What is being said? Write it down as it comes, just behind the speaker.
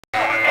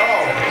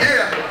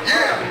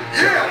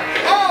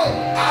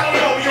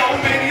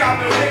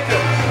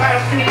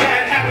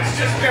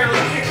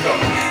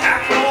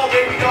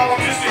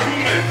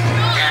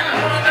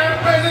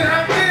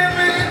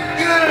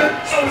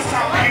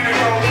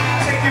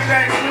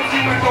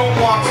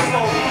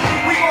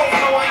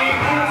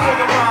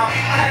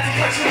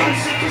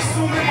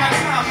consuming my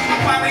time.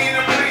 I'm finally in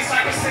a place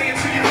I can say it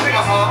to your face.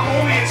 I'm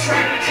only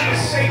attracted to the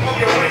shape of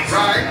your waist.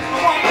 Right.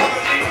 Among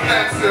other things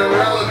That's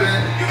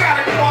irrelevant. you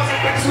got a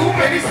closet with too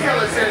many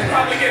skeletons.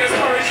 Probably get as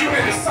far as you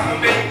into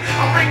something.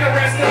 I'll bring the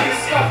rest of your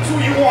stuff to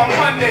you on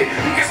Monday.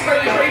 You can spell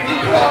your great new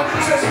car.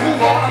 Just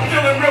move on. I'm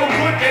feeling real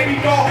good,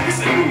 baby doll.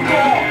 It's a new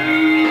dawn.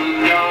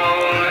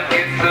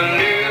 It's a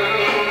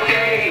new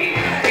day.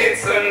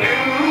 It's a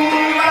new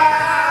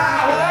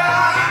life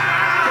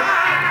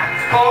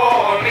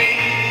for me.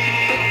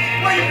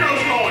 Where you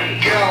girls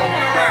going? Yo.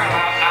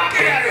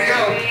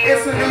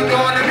 It's a new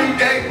dawn, a new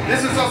day.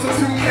 This is also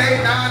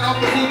 2K9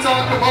 off the futon,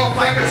 come off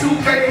like a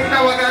toupee.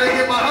 Now I gotta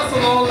get my hustle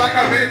on like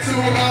I've been 2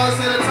 hours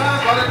at a time.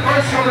 But at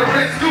first, show the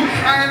rich do.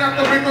 Iron up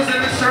the wrinkles in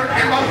the shirt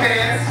and my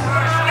pants.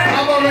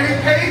 I'm already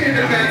paid in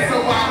advance, so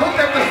I hooked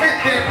up the fit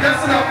then,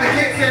 dusting off the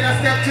kicks, and I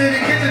stepped to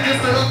the kitchen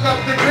just to hook up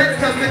the grits.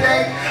 Cause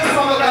today, it's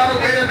all about a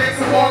way to make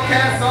some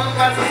forecast.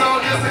 Sunglasses on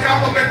just to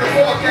compliment the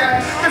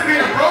forecast. Just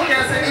being a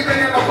broadcast, and even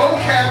in my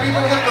vocab,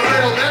 even with the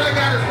little that I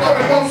got is what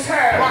we most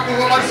have. Rocking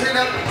with my chin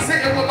up,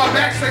 sitting with my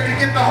back straight to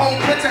get the whole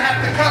picture,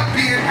 half the cup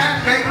being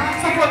half baked.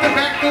 Support the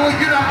back door,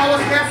 you know how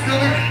it's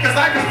masculine, cause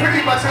I just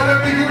pretty much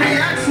however you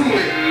react to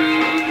it.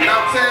 You know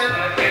what I'm saying?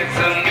 It's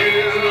a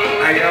new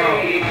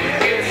day.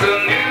 It's a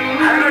new.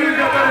 I know you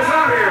got those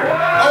out here.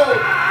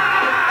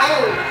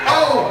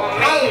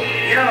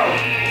 Yo.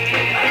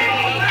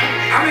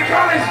 I'm in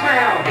college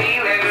now.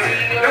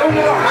 No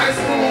more high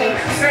school.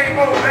 Same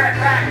old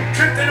backpack.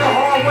 Tripped in the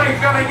hallway,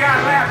 feeling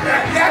got laughed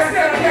at. That's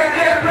that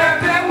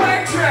rap that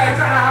white track.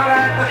 I holler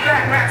at the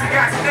fat rats who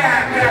got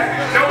stabbed at.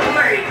 Don't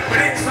play, but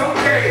it's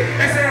okay.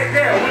 They said,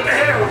 yeah, what the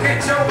hell?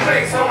 Get your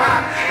place. So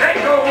I let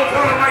go of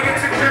all of my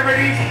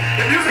insecurities.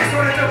 The music's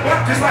started to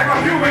bump just like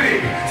my puberty.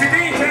 See,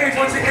 these days,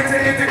 once you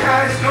enter into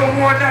college, no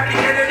more not the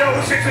end of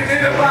those chicks within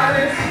the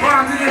violence.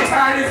 Rhymes and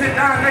titles and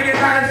non make it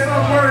nice.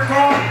 Some word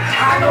gone.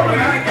 I know that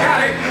I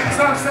got it.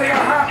 Some say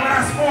I'm hot, but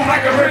I spoon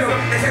like a rhythm.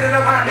 They said that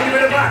I'm hot, they give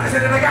it a bot. They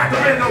said that I got the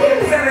rhythm.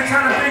 Instead of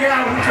trying to figure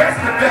out who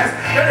dressed the best,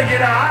 better get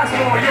our eyes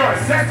on your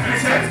accessory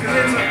checks. Cause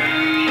it's a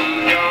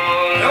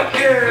look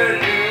good.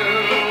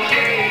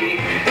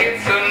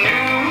 It's a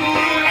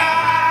new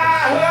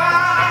life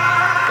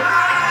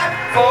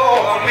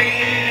for me.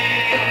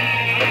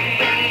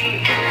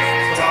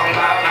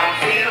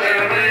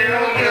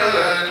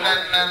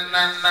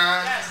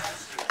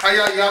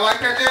 Y'all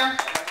like that jam?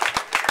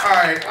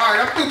 Alright,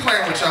 I'm through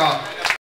playing with y'all.